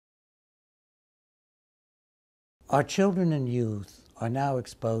Our children and youth are now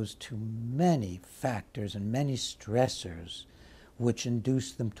exposed to many factors and many stressors which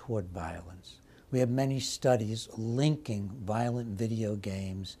induce them toward violence. We have many studies linking violent video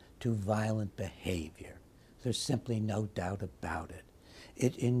games to violent behavior. There's simply no doubt about it.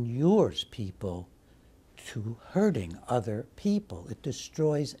 It inures people to hurting other people. It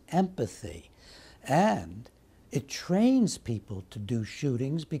destroys empathy. And it trains people to do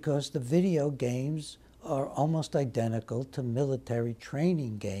shootings because the video games are almost identical to military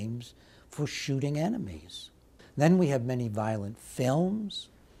training games for shooting enemies. Then we have many violent films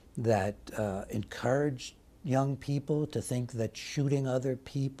that encourage young people to think that shooting other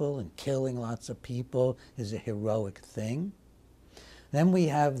people and killing lots of people is a heroic thing. Then we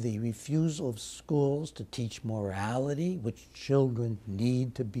have the refusal of schools to teach morality, which children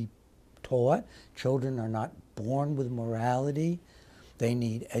need to be taught. Children are not born with morality. They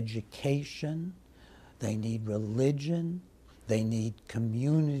need education. They need religion. They need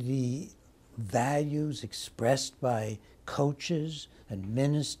community values expressed by coaches and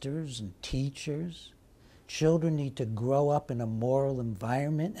ministers and teachers. Children need to grow up in a moral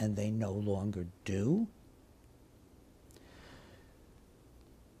environment, and they no longer do.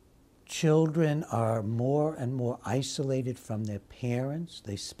 Children are more and more isolated from their parents.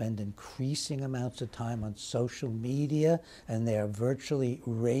 They spend increasing amounts of time on social media, and they are virtually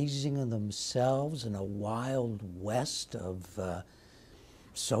raising themselves in a wild west of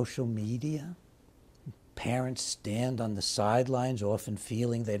social media. Parents stand on the sidelines, often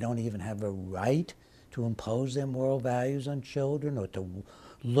feeling they don't even have a right to impose their moral values on children or to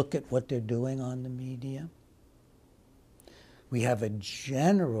look at what they're doing on the media. We have a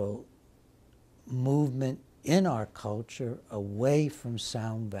general movement in our culture away from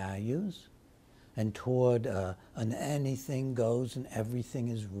sound values and toward an anything goes and everything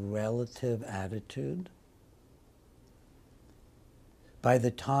is relative attitude. By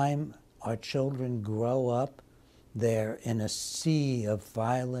the time our children grow up, they're in a sea of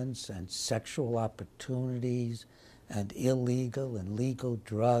violence and sexual opportunities and illegal and legal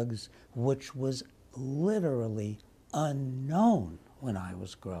drugs, which was literally unknown when I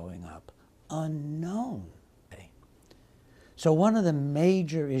was growing up. Unknown. So one of the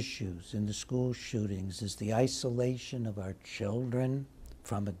major issues in the school shootings is the isolation of our children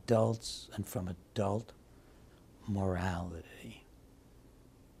from adults and from adult morality.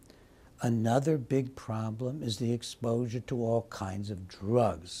 Another big problem is the exposure to all kinds of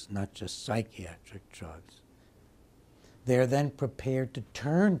drugs, not just psychiatric drugs. They're then prepared to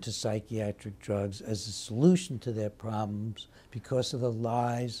turn to psychiatric drugs as a solution to their problems because of the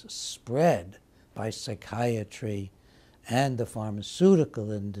lies spread by psychiatry and the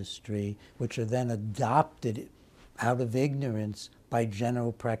pharmaceutical industry, which are then adopted out of ignorance by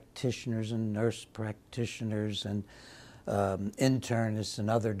general practitioners and nurse practitioners and internists and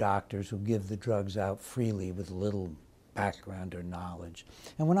other doctors who give the drugs out freely with little background or knowledge.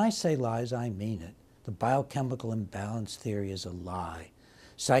 And when I say lies, I mean it. The biochemical imbalance theory is a lie.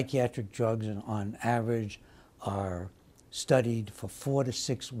 Psychiatric drugs, on average, are studied for 4 to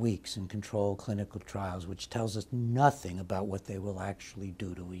 6 weeks in controlled clinical trials, which tells us nothing about what they will actually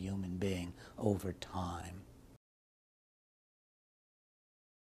do to a human being over time.